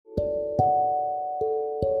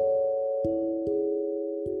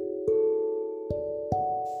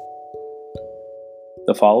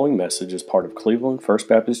The following message is part of Cleveland First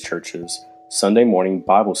Baptist Church's Sunday morning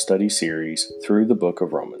Bible study series through the book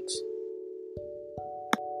of Romans.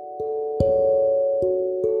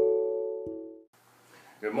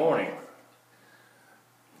 Good morning.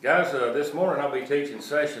 Guys, this morning I'll be teaching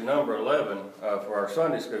session number 11 for our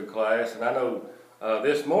Sunday school class, and I know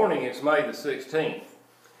this morning it's May the 16th,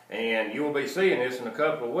 and you will be seeing this in a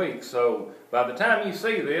couple of weeks, so by the time you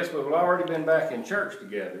see this, we've already been back in church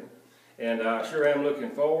together, and I sure am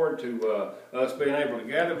looking forward to us being able to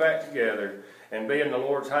gather back together and be in the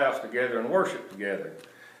Lord's house together and worship together.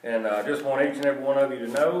 And I just want each and every one of you to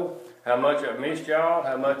know how much I've missed y'all,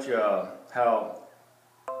 how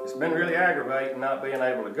it's been really aggravating not being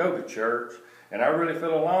able to go to church, and I really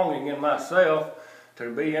feel a longing in myself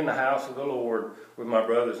to be in the house of the Lord with my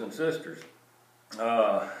brothers and sisters.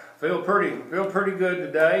 Feel pretty good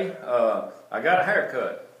today. I got a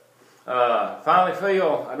haircut. Finally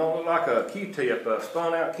feel I don't look like a Q-tip, a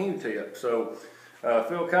spun out Q-tip. So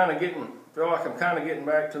feel like I'm kind of getting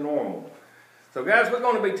back to normal. So guys, we're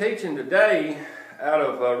going to be teaching today out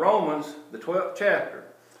of Romans, the 12th chapter.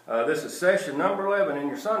 This is session number 11 in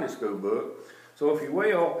your Sunday school book. So if you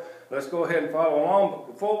will, let's go ahead and follow along.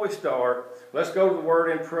 But before we start, let's go to the Word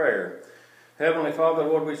in prayer. Heavenly Father,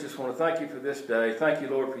 Lord, we just want to thank you for this day. Thank you,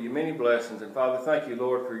 Lord, for your many blessings. And Father, thank you,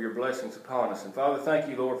 Lord, for your blessings upon us. And Father, thank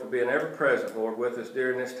you, Lord, for being ever present, Lord, with us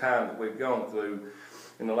during this time that we've gone through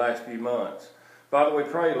in the last few months. Father, we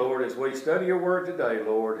pray, Lord, as we study your word today,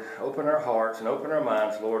 Lord, open our hearts and open our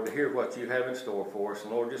minds, Lord, to hear what you have in store for us.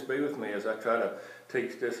 And Lord, just be with me as I try to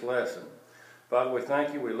teach this lesson. Father, we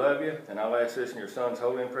thank you, we love you, and I'll ask this in your Son's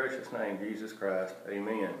holy and precious name, Jesus Christ.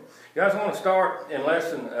 Amen. Guys, I want to start in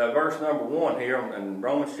verse number 1 here in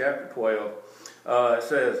Romans chapter 12. It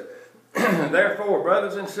says, Therefore,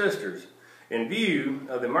 brothers and sisters, in view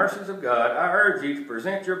of the mercies of God, I urge you to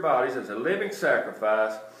present your bodies as a living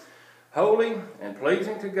sacrifice, holy and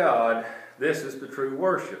pleasing to God. This is the true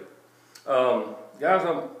worship. Guys,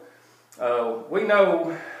 we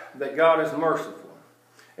know that God is merciful.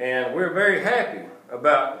 And we're very happy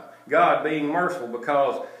about God being merciful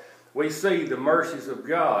because we see the mercies of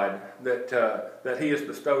God that He has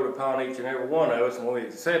bestowed upon each and every one of us when we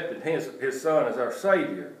accepted His Son as our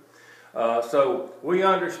Savior. So we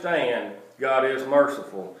understand God is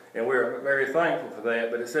merciful, and we're very thankful for that.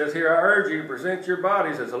 But it says here, I urge you to present your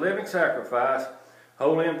bodies as a living sacrifice,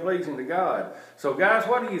 holy and pleasing to God. So guys,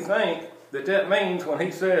 what do you think that means when He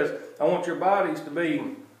says, I want your bodies to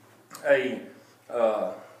be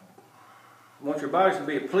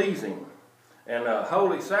a pleasing and a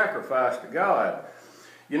holy sacrifice to God?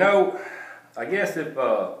 You know, I guess if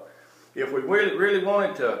we really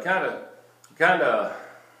wanted to kind of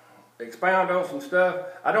expound on some stuff,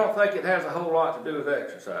 I don't think it has a whole lot to do with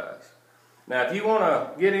exercise. Now, if you want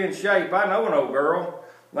to get in shape, I know an old girl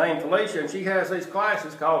named Felicia, and she has these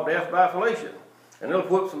classes called Death by Felicia, and it'll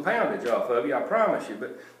whoop some poundage off of you, I promise you.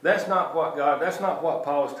 But that's not what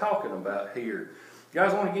Paul is talking about here.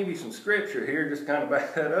 Guys, I want to give you some scripture here, just kind of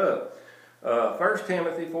back that up. 1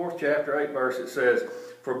 Timothy 4th chapter 8 verse, it says,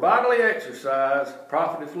 For bodily exercise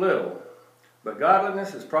profiteth little, but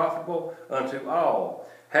godliness is profitable unto all,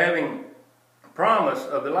 having promise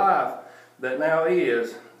of the life that now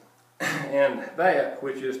is, and that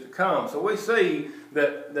which is to come. So we see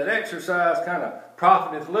that exercise kind of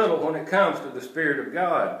profiteth little when it comes to the Spirit of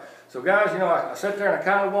God. So guys, you know, I sat there and I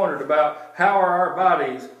kind of wondered about how are our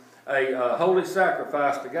bodies a holy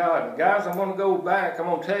sacrifice to God. And guys, I'm going to go back. I'm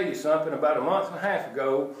going to tell you something. About a month and a half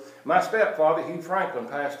ago, my stepfather, Hugh Franklin,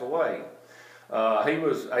 passed away. He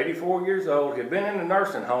was 84 years old. He had been in a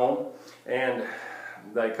nursing home, and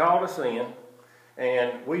they called us in,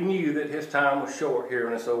 and we knew that his time was short here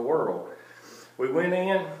in this old world. We went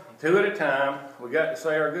in, 2 at a time. We got to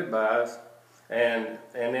say our goodbyes, and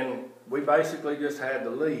then we basically just had to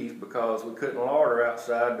leave because we couldn't loiter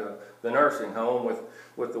outside the nursing home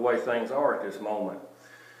with the way things are at this moment.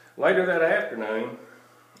 Later that afternoon,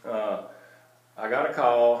 I got a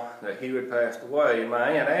call that Hugh had passed away, and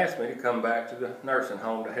my aunt asked me to come back to the nursing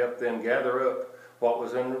home to help them gather up what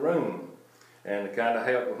was in the room and to kind of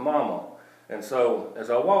help with Mama. And so as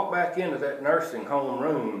I walked back into that nursing home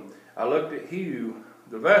room, I looked at Hugh,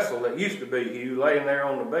 the vessel that used to be Hugh, laying there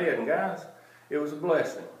on the bed, and guys, it was a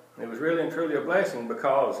blessing. It was really and truly a blessing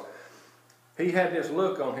because he had this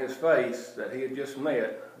look on his face that he had just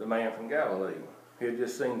met the man from Galilee. He had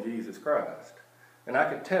just seen Jesus Christ. And I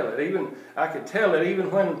could tell it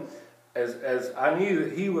even when, as I knew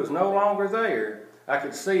that he was no longer there, I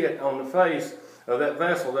could see it on the face of that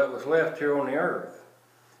vessel that was left here on the earth.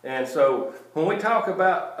 And so when we talk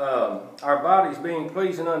about our bodies being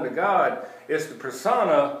pleasing unto God, it's the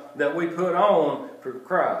persona that we put on for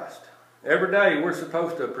Christ. Every day we're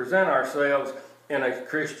supposed to present ourselves in a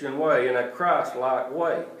Christian way, in a Christ-like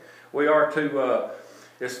way. We are to,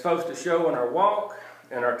 it's supposed to show in our walk,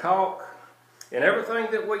 in our talk, in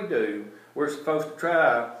everything that we do. We're supposed to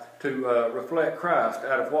try to reflect Christ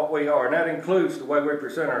out of what we are. And that includes the way we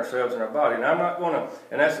present ourselves in our body. And I'm not going to,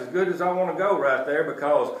 and that's as good as I want to go right there,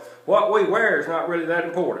 because what we wear is not really that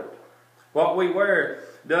important. What we wear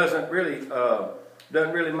doesn't really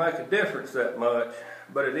make a difference that much,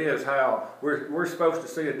 but it is how we're supposed to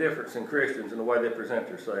see a difference in Christians in the way they present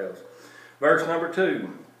themselves. Verse number 2.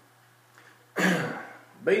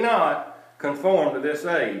 Be not conformed to this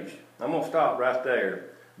age. I'm going to stop right there.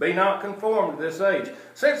 Be not conformed to this age.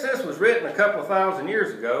 Since this was written a couple of thousand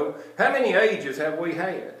years ago, how many ages have we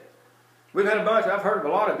had? We've had a bunch. I've heard of a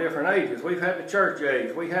lot of different ages. We've had the church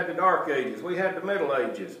age. We had the dark ages. We had the middle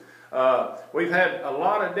ages. We've had a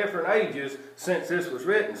lot of different ages since this was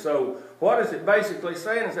written. So what is it basically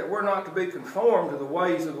saying is that we're not to be conformed to the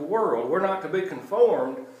ways of the world. We're not to be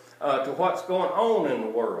conformed to what's going on in the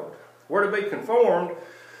world. We're to be conformed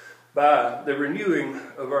by the renewing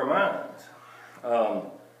of our minds.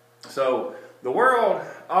 So the world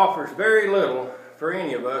offers very little for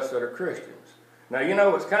any of us that are Christians. Now,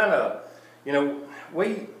 it's kind of,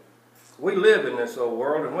 we live in this old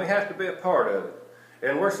world, and we have to be a part of it.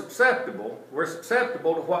 And we're susceptible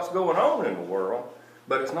to what's going on in the world,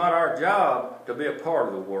 but it's not our job to be a part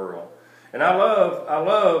of the world. And I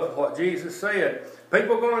love what Jesus said.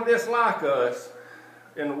 People are going to dislike us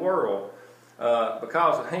in the world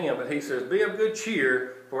because of him, but he says, be of good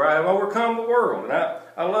cheer, for I have overcome the world. And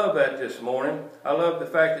I love that this morning. I love the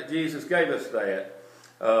fact that Jesus gave us that.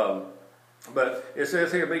 But it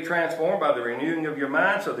says here, be transformed by the renewing of your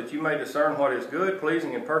mind, so that you may discern what is good,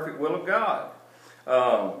 pleasing, and perfect will of God.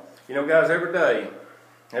 Guys, every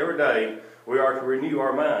day we are to renew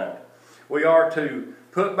our mind. We are to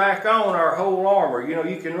put back on our whole armor.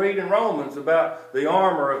 You can read in Romans about the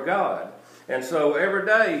armor of God. And so every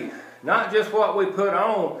day, not just what we put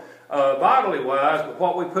on bodily wise, but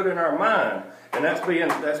what we put in our mind. And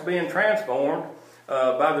that's being transformed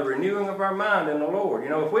by the renewing of our mind in the Lord.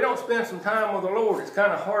 If we don't spend some time with the Lord, it's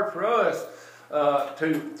kind of hard for us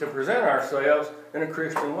to present ourselves in a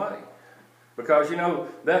Christian way. Because,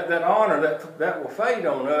 that honor, that will fade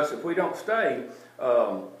on us if we don't stay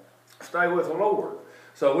with the Lord.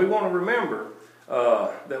 So we want to remember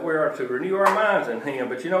that we are to renew our minds in Him.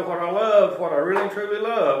 But what I really and truly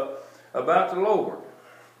love about the Lord.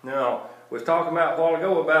 Now, we was talking about a while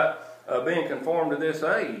ago about being conformed to this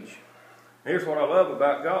age. Here's what I love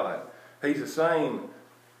about God. He was the same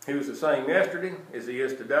yesterday as He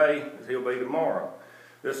is today, as He'll be tomorrow.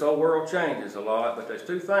 This old world changes a lot, but there's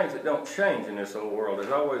two things that don't change in this old world.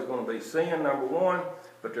 There's always going to be sin, number one,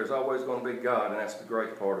 but there's always going to be God, and that's the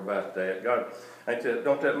great part about that. God,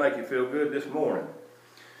 don't that make you feel good this morning?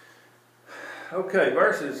 Okay,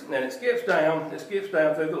 verses, and it skips down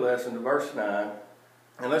through the lesson to verse 9.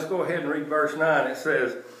 And let's go ahead and read verse 9. It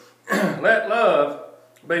says, let love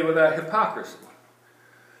be without hypocrisy.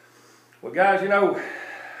 Well, guys,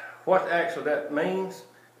 what actually that means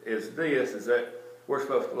is that we're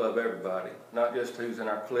supposed to love everybody, not just who's in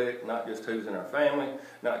our clique, not just who's in our family,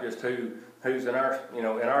 not just who's in our, in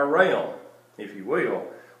our realm, if you will.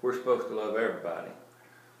 We're supposed to love everybody.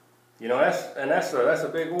 That's a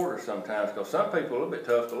big order sometimes, because some people are a little bit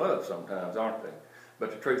tough to love sometimes, aren't they?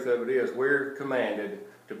 But the truth of it is, we're commanded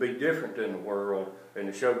to be different in the world and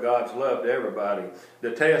to show God's love to everybody.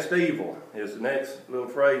 Detest evil is the next little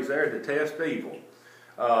phrase there. Detest evil.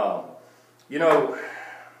 I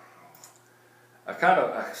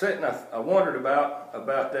sat and I wondered about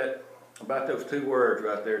those two words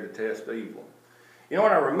right there, detest evil. And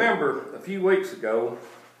I remember a few weeks ago,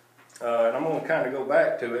 and I'm going to kind of go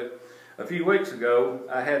back to it. A few weeks ago,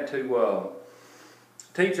 I had to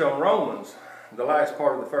teach on Romans, the last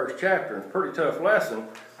part of the first chapter. It's a pretty tough lesson,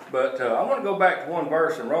 but I want to go back to one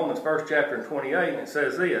verse in Romans, first chapter and 28, and it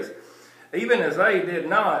says this: even as they did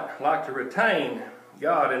not like to retain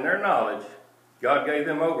God in their knowledge, God gave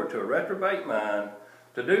them over to a reprobate mind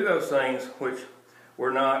to do those things which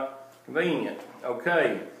were not convenient.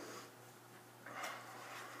 Okay.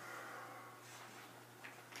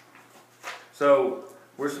 So,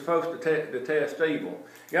 we're supposed to detest evil.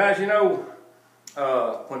 Guys,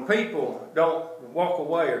 when people don't walk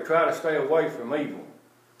away or try to stay away from evil,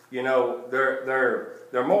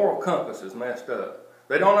 their moral compass is messed up.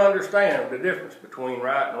 They don't understand the difference between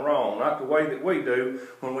right and wrong, not the way that we do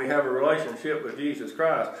when we have a relationship with Jesus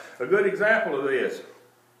Christ. A good example of this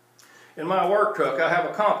in my work truck, I have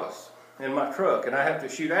a compass in my truck, and I have to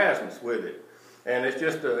shoot azimuths with it. And it's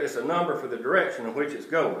just it's a number for the direction in which it's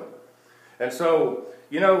going. And so,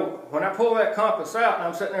 you know, when I pull that compass out and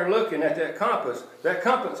I'm sitting there looking at that compass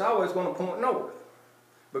is always going to point north.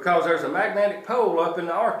 Because there's a magnetic pole up in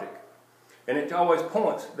the Arctic. And it always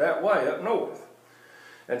points that way, up north.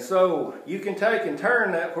 And so you can take and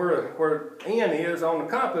turn that where N is on the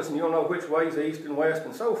compass, and you'll know which way is east and west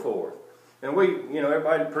and so forth. And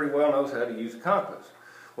everybody pretty well knows how to use a compass.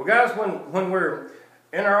 Well, guys, when we're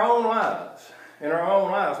in our own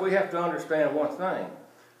lives, we have to understand one thing.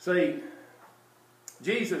 See,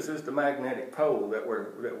 Jesus is the magnetic pole that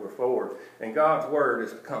we're for, and God's Word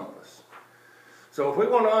is the compass. So if we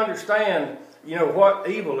want to understand, what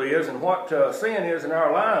evil is and what sin is in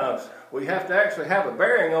our lives, we have to actually have a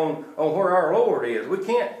bearing on where our Lord is.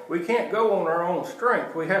 We can't go on our own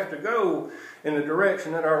strength. We have to go in the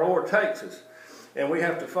direction that our Lord takes us. And we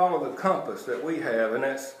have to follow the compass that we have, and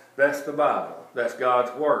that's the Bible. That's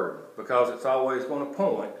God's Word, because it's always going to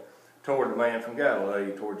point toward the man from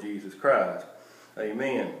Galilee, toward Jesus Christ.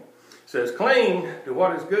 Amen. It says, cling to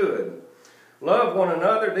what is good. Love one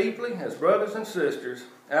another deeply as brothers and sisters,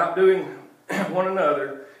 outdoing one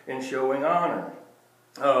another in showing honor.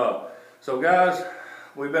 So guys,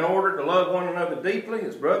 we've been ordered to love one another deeply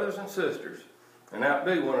as brothers and sisters and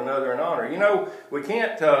outdo one another in honor. We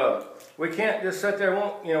can't just sit there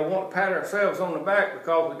and want to pat ourselves on the back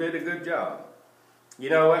because we did a good job.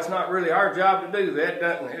 That's not really our job to do that.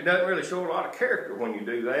 It doesn't really show a lot of character when you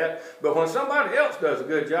do that. But when somebody else does a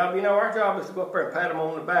good job, our job is to go up there and pat them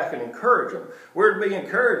on the back and encourage them. We're to be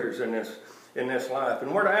encouragers in this life.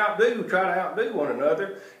 And we're to try to outdo one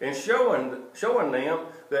another and showing them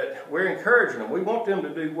that we're encouraging them. We want them to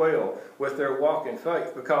do well with their walk in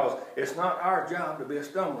faith, because it's not our job to be a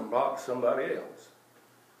stumbling block to somebody else.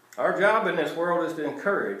 Our job in this world is to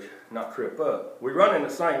encourage, not trip up. We run in the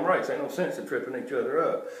same race. Ain't no sense in tripping each other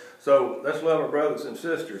up. So let's love our brothers and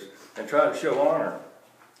sisters and try to show honor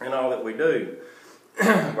in all that we do.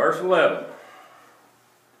 Verse 11.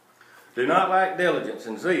 Do not lack diligence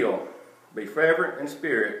and zeal. Be fervent in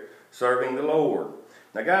spirit, serving the Lord.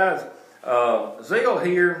 Now, guys, zeal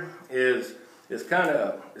here is kind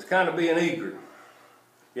of being eager.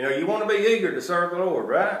 You want to be eager to serve the Lord,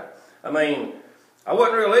 right? I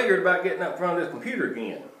wasn't real eager about getting up in front of this computer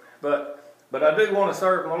again, but I do want to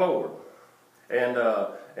serve my Lord, and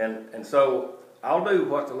so I'll do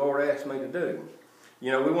what the Lord asked me to do.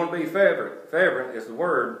 We want to be fervent. Fervent is the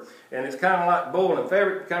word, and it's kind of like boiling.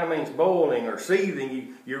 Fervent kind of means boiling or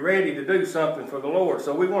seething. You're ready to do something for the Lord.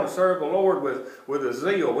 So we want to serve the Lord with a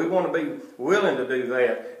zeal. We want to be willing to do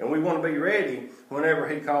that, and we want to be ready whenever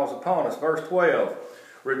He calls upon us. Verse 12,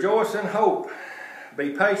 rejoice in hope,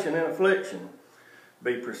 be patient in affliction,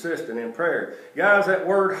 be persistent in prayer. Guys, that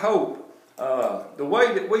word hope, the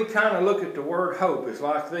way that we kind of look at the word hope is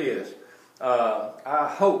like this.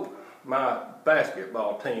 I hope my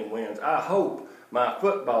basketball team wins. I hope my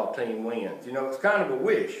football team wins. It's kind of a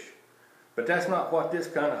wish, but that's not what this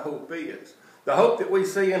kind of hope is. The hope that we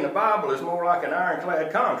see in the Bible is more like an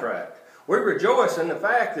ironclad contract. We rejoice in the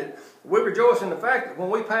fact that when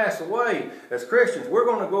we pass away as Christians, we're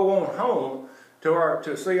going to go on home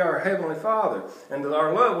to see our Heavenly Father and to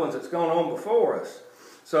our loved ones that's gone on before us.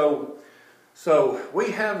 So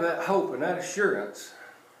we have that hope and that assurance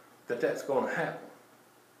that that's going to happen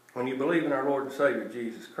when you believe in our Lord and Savior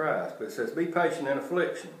Jesus Christ. But it says, be patient in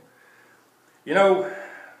affliction. I know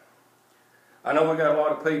we got a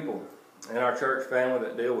lot of people in our church family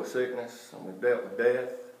that deal with sickness, and we've dealt with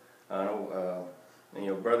death. I know,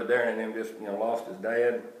 Brother Darren and them just, lost his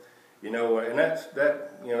dad. And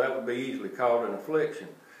that would be easily called an affliction.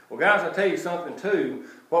 Well, guys, I'll tell you something too.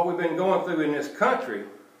 What we've been going through in this country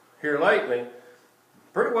here lately,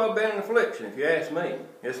 pretty well been an affliction, if you ask me.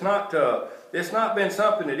 It's not been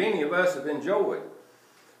something that any of us have enjoyed.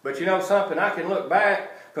 But something, I can look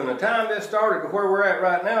back from the time this started to where we're at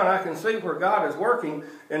right now, and I can see where God is working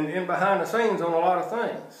in behind the scenes on a lot of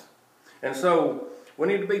things. And so we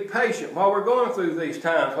need to be patient while we're going through these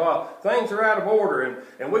times, while things are out of order,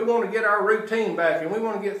 and we want to get our routine back, and we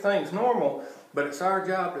want to get things normal, but it's our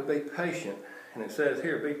job to be patient. And it says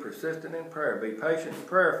here, be persistent in prayer, be patient and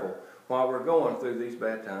prayerful while we're going through these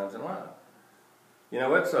bad times in life.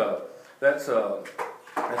 And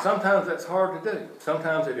sometimes that's hard to do.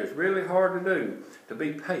 Sometimes it is really hard to do, to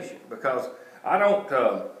be patient, because I don't,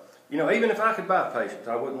 even if I could buy patience,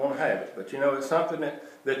 I wouldn't want to have it. But it's something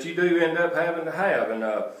that you do end up having to have, and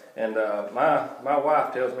my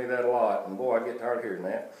wife tells me that a lot, and boy, I get tired of hearing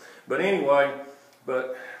that. But anyway,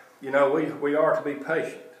 we are to be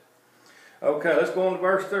patient. Okay, let's go on to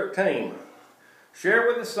verse 13. Share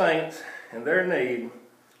with the saints in their need.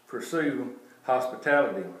 Pursue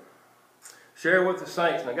hospitality. Share with the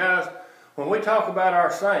saints. Now guys, when we talk about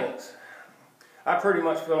our saints, I pretty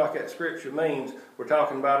much feel like that scripture means we're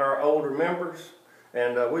talking about our older members.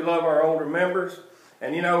 And we love our older members.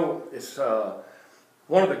 And you know, it's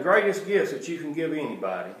one of the greatest gifts that you can give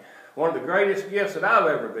anybody. One of the greatest gifts that I've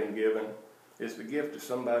ever been given is the gift of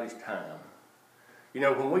somebody's time. You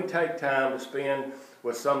know, when we take time to spend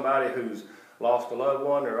with somebody who's lost a loved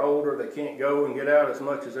one, they're older, they can't go and get out as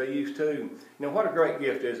much as they used to. You know, what a great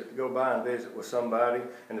gift is it to go by and visit with somebody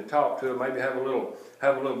and to talk to them, maybe have a little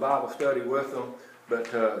Bible study with them.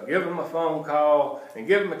 But give them a phone call and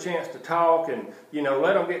give them a chance to talk, and you know,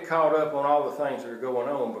 let them get caught up on all the things that are going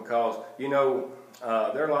on, because you know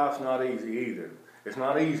their life's not easy either. It's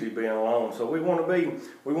not easy being alone. So we want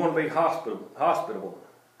to be hospitable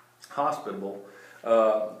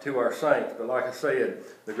to our saints. But like I said,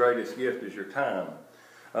 the greatest gift is your time.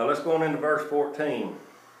 Let's go on into verse 14.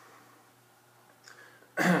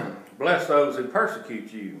 Bless those who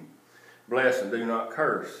persecute you. Bless and do not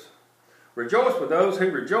curse. Rejoice with those who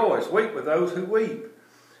rejoice. Weep with those who weep.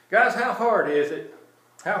 Guys, how hard is it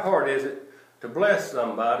to bless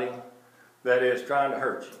somebody that is trying to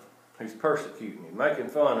hurt you, who's persecuting you, making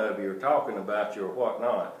fun of you, or talking about you, or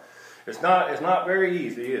whatnot? It's not very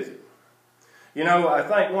easy, is it? You know, I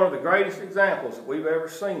think one of the greatest examples that we've ever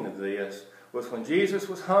seen of this was when Jesus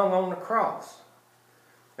was hung on the cross.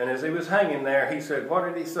 And as he was hanging there, he said, what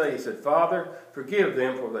did he say? He said, Father, forgive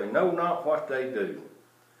them, for they know not what they do.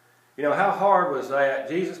 You know, how hard was that?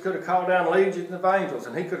 Jesus could have called down legions of angels,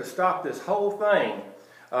 and he could have stopped this whole thing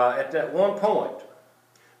at that one point.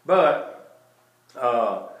 But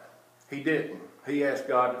he didn't. He asked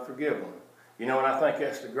God to forgive him. You know, and I think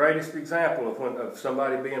that's the greatest example of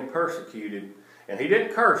somebody being persecuted. And he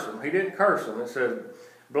didn't curse them. He didn't curse them. It said,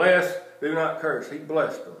 bless, do not curse. He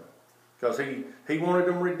blessed them because he wanted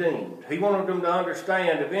them redeemed. He wanted them to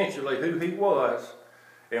understand eventually who he was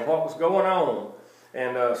and what was going on.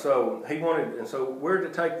 And so we're to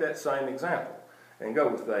take that same example and go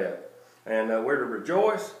with that. And we're to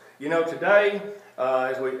rejoice. You know, today,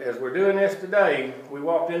 as we're doing this today, we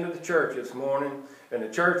walked into the church this morning, and the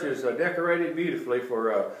church is decorated beautifully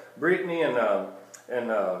for Brittany and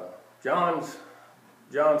John's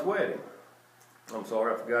wedding. I'm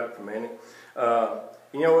sorry, I forgot it for a minute.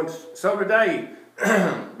 You know, and so today,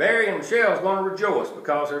 Barry and Michelle's going to rejoice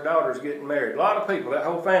because their daughter's getting married. A lot of people, that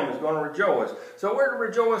whole family's going to rejoice. So we're to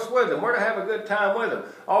rejoice with them. We're to have a good time with them.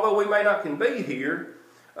 Although we may not can be here,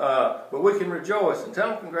 but we can rejoice and tell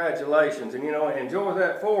them congratulations and, you know, enjoy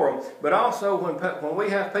that for them. But also when we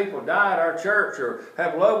have people die at our church or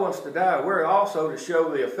have loved ones to die, we're also to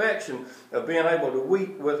show the affection of being able to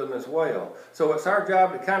weep with them as well. So it's our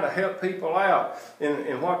job to kind of help people out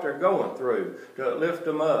in what they're going through, to lift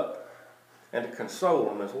them up and to console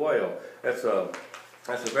them as well. That's a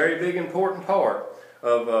very big important part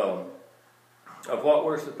of what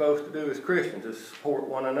we're supposed to do as Christians, to support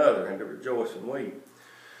one another and to rejoice and weep.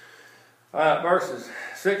 All right, verses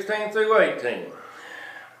 16 through 18.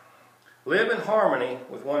 Live in harmony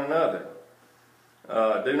with one another.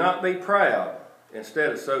 Do not be proud.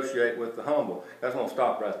 Instead, associate with the humble. That's going to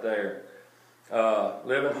stop right there.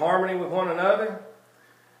 Live in harmony with one another.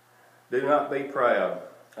 Do not be proud.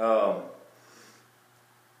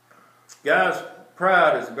 Guys,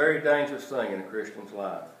 pride is a very dangerous thing in a Christian's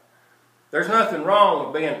life. There's nothing wrong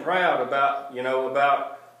with being proud about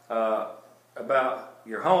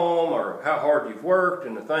your home or how hard you've worked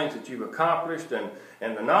and the things that you've accomplished and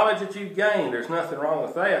the knowledge that you've gained. There's nothing wrong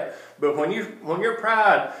with that. But when your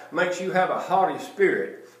pride makes you have a haughty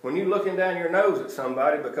spirit, when you're looking down your nose at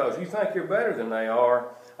somebody because you think you're better than they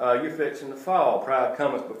are, you're fixing to fall. Pride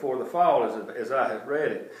cometh before the fall, as I have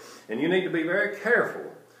read it. And you need to be very careful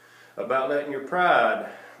about letting your pride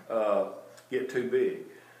get too big.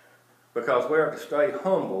 Because we're to stay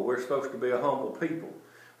humble. We're supposed to be a humble people.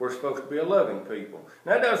 We're supposed to be a loving people.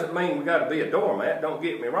 Now, that doesn't mean we got to be a doormat. Don't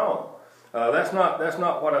get me wrong. That's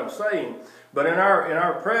not what I'm saying. But in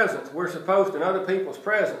our presence, we're supposed, in other people's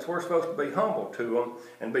presence, we're supposed to be humble to them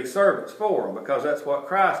and be servants for them, because that's what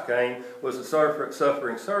Christ came, was a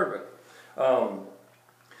suffering servant.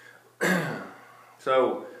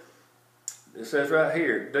 So it says right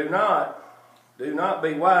here, do not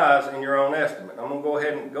be wise in your own estimate. I'm going to go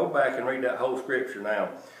ahead and go back and read that whole scripture now.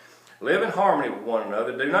 Live in harmony with one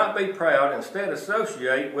another. Do not be proud. Instead,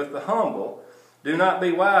 associate with the humble. Do not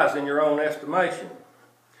be wise in your own estimation.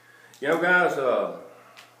 You know, guys,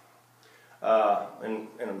 in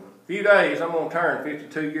a few days, I'm going to turn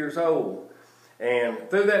 52 years old. And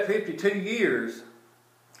through that 52 years,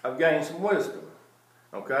 I've gained some wisdom.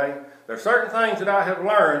 Okay? There are certain things that I have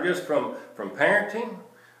learned just from parenting,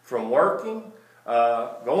 from working,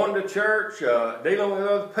 going to church, dealing with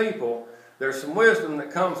other people. There's some wisdom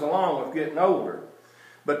that comes along with getting older.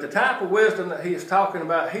 But the type of wisdom that he is talking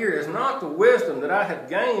about here is not the wisdom that I have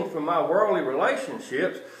gained from my worldly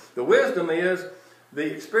relationships. The wisdom is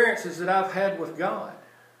the experiences that I've had with God.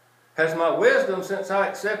 Has my wisdom, since I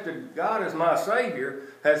accepted God as my Savior,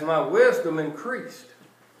 has my wisdom increased?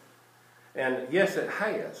 And yes, it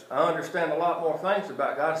has. I understand a lot more things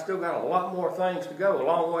about God. I've still got a lot more things to go, a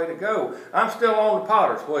long way to go. I'm still on the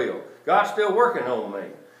potter's wheel. God's still working on me.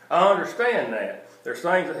 I understand that. There's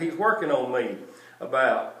things that He's working on me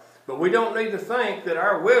about. But we don't need to think that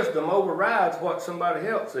our wisdom overrides what somebody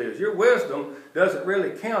else is. Your wisdom doesn't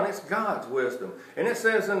really count. It's God's wisdom. And it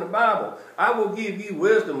says in the Bible, I will give you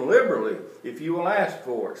wisdom liberally if you will ask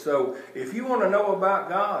for it. So if you want to know about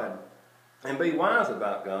God and be wise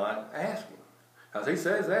about God, ask Him. Because He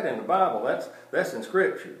says that in the Bible. That's in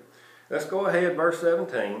Scripture. Let's go ahead, verse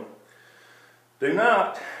 17. Do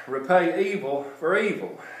not repay evil for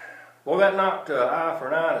evil. Well, that knocked an eye for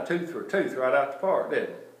an eye and a tooth for a tooth right out the park, didn't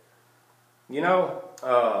it? You know,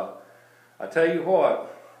 I tell you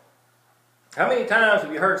what, how many times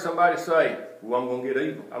have you heard somebody say, well, I'm going to get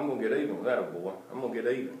even. I'm going to get even with that old boy. I'm going to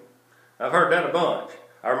get even. I've heard that a bunch.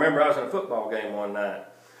 I remember I was in a football game one night,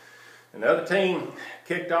 and the other team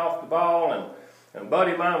kicked off the ball, and a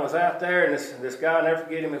buddy of mine was out there, and this guy, I'll never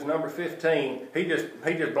forget him, his number 15, he just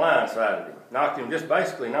blindsided him.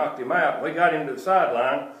 Basically knocked him out. We got him to the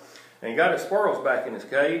sideline, and he got his squirrels back in his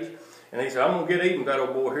cage. And he said, I'm going to get even with that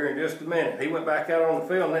old boy here in just a minute. He went back out on the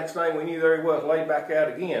field. Next thing we knew, there he was, laid back out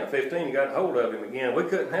again. 15 got a hold of him again. We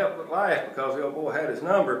couldn't help but laugh because the old boy had his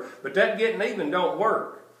number. But that getting even don't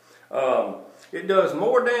work. It does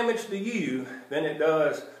more damage to you than it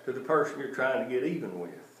does to the person you're trying to get even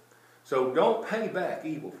with. So don't pay back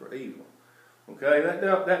evil for evil. Okay,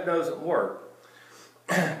 that doesn't work.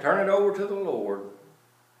 Turn it over to the Lord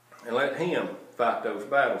and let Him fight those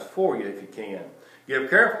battles for you if you can. Give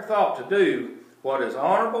careful thought to do what is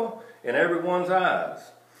honorable in everyone's eyes.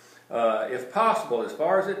 If possible, as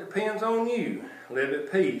far as it depends on you, live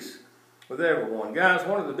at peace with everyone. Guys,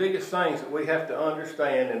 one of the biggest things that we have to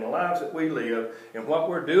understand in the lives that we live and what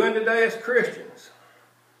we're doing today as Christians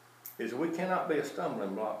is we cannot be a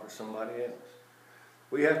stumbling block for somebody else.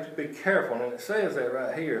 We have to be careful, and it says that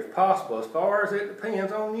right here. If possible, as far as it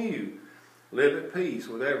depends on you, live at peace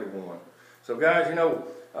with everyone. So guys, you know,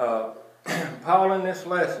 Paul in this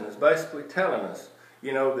lesson is basically telling us,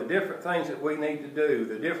 you know, the different things that we need to do,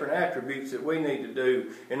 the different attributes that we need to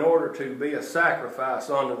do in order to be a sacrifice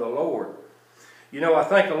unto the Lord. You know, I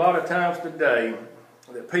think a lot of times today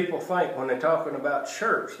that people think when they're talking about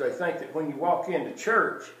church, they think that when you walk into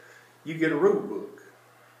church, you get a rule book.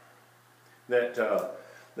 That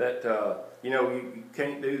you know, you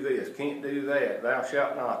can't do this, can't do that, thou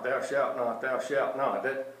shalt not, thou shalt not, thou shalt not.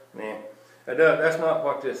 That's not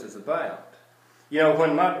what this is about. You know,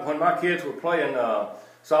 when my kids were playing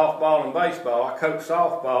softball and baseball, I coached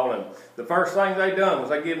softball, and the first thing they done was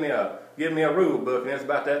they give me a rule book, and it's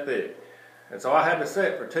about that thick. And so I had to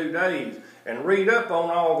sit for 2 days and read up on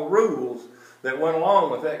all the rules that went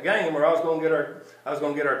along with that game, or I was going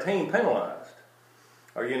to get our team penalized,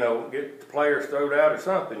 or you know, get the players thrown out or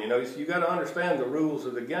something. You know, you got to understand the rules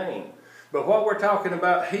of the game. But what we're talking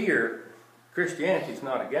about here, Christianity is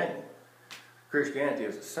not a game. Christianity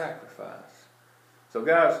is a sacrifice. So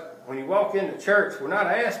guys, when you walk into church, we're not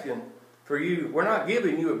asking for you, we're not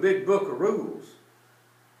giving you a big book of rules.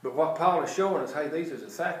 But what Paul is showing us, hey, these are the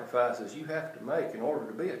sacrifices you have to make in order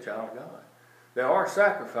to be a child of God. There are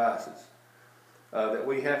sacrifices that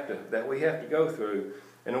we have to go through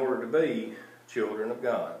in order to be children of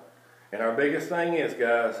God. And our biggest thing is,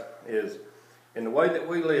 guys, is in the way that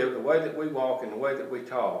we live, the way that we walk, and the way that we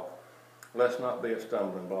talk, let's not be a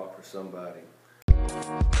stumbling block for somebody.